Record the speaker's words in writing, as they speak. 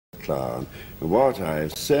clown. And what I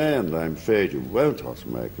say, and I'm afraid you won't alter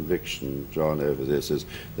my conviction, John, over this, is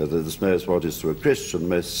that this is what is to a Christian the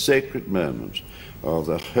most sacred moment of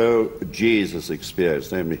the whole Jesus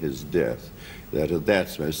experience, namely his death. That at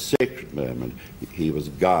that most sacred moment he was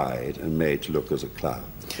guyed and made to look as a clown.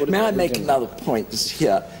 May I make another point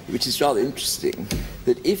here, which is rather interesting,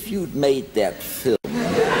 that if you'd made that film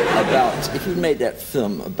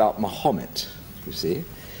about Muhammad, you see,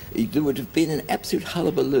 there would have been an absolute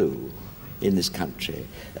hullabaloo in this country,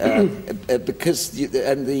 because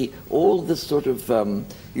all the sort of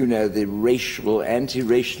the racial,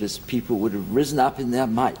 anti-racialist people would have risen up in their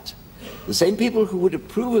might. The same people who would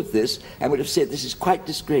approve of this and would have said this is quite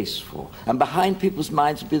disgraceful. And behind people's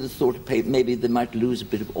minds would be the thought of maybe they might lose a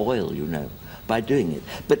bit of oil, by doing it.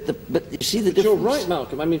 But you see the difference. You're right,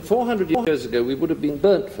 Malcolm. I mean, 400 years ago we would have been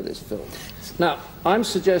burnt for this film. Now, I'm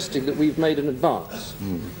suggesting that we've made an advance.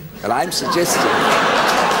 And I'm suggesting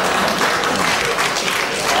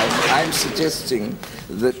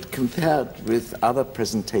that compared with other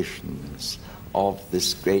presentations of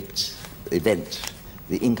this great event,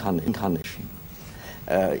 the incarnation,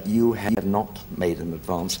 you have not made an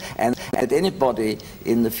advance. And anybody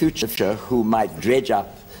in the future who might dredge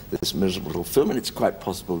up this miserable film, and it's quite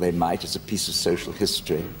possible they might as a piece of social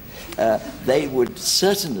history, they would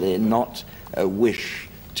certainly not wish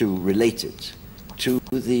to relate it to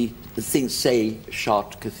the thing, say,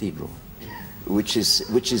 Chartres Cathedral, which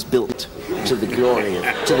is built to the glory of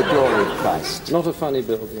Christ. Not a funny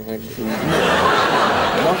building, actually.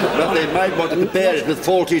 But they might want to compare it with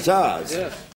Fawlty Towers. Yes.